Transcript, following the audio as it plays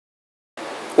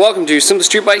Welcome to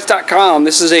SimplyStreetBikes.com.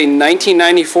 This is a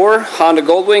 1994 Honda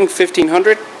Goldwing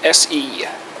 1500 SE.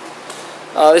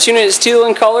 This unit is teal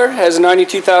in color, has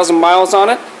 92,000 miles on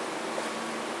it.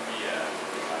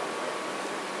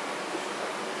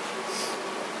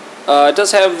 It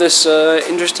does have this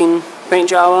interesting paint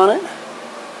job on it.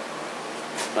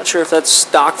 Not sure if that's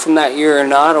stock from that year or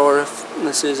not, or if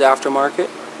this is aftermarket.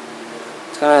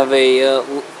 It's kind of a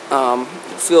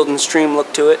field and stream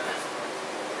look to it.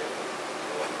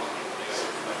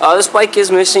 This bike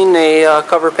is missing a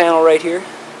cover panel right here.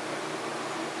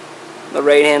 The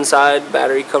right hand side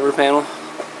battery cover panel.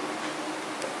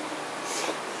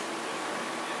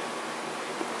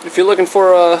 If you're looking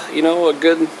for a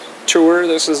good tour,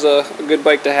 this is a good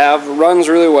bike to have. It runs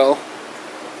really well.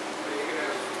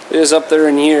 It is up there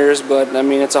in years, but I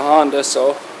mean it's a Honda,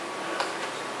 so I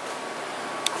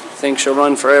think she'll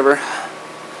run forever.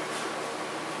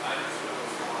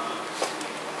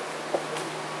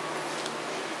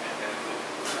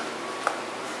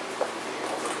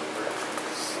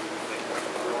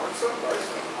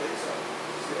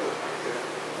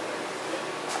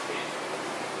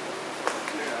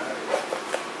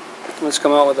 Let's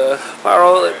come out with a power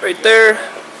outlet right there. Go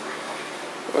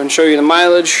ahead and show you the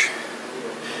mileage.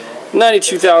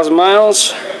 92,000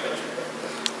 miles. Go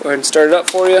ahead and start it up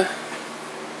for you.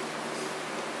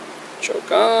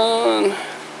 Choke on.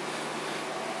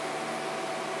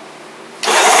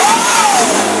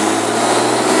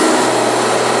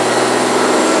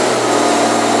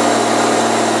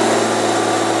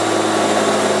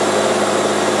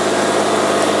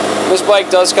 This bike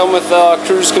does come with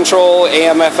cruise control,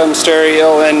 AM/FM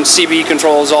stereo, and CB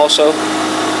controls also.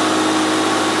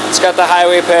 It's got the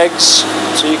highway pegs,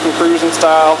 so you can cruise in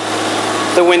style.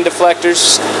 The wind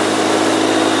deflectors.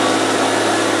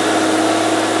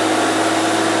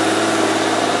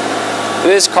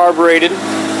 It is carbureted.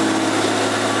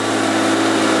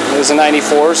 It is a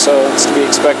 94, so it's to be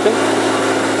expected.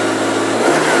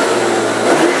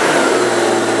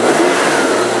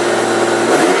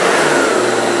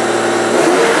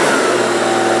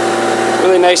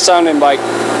 Really nice sounding bike.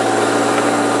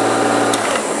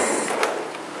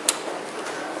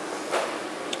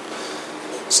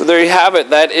 So there you have it.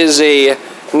 That is a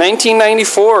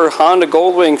 1994 Honda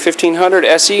Goldwing 1500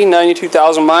 SE,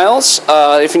 92,000 miles.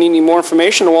 If you need any more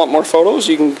information or want more photos,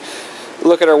 you can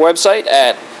look at our website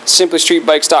at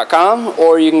SimplyStreetBikes.com,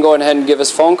 or you can go ahead and give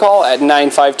us a phone call at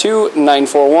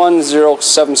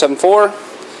 952-941-0774.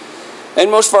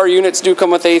 And most of our units do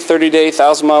come with a 30-day,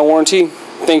 1,000-mile warranty.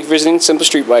 Thank you for visiting Simply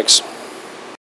Street Bikes.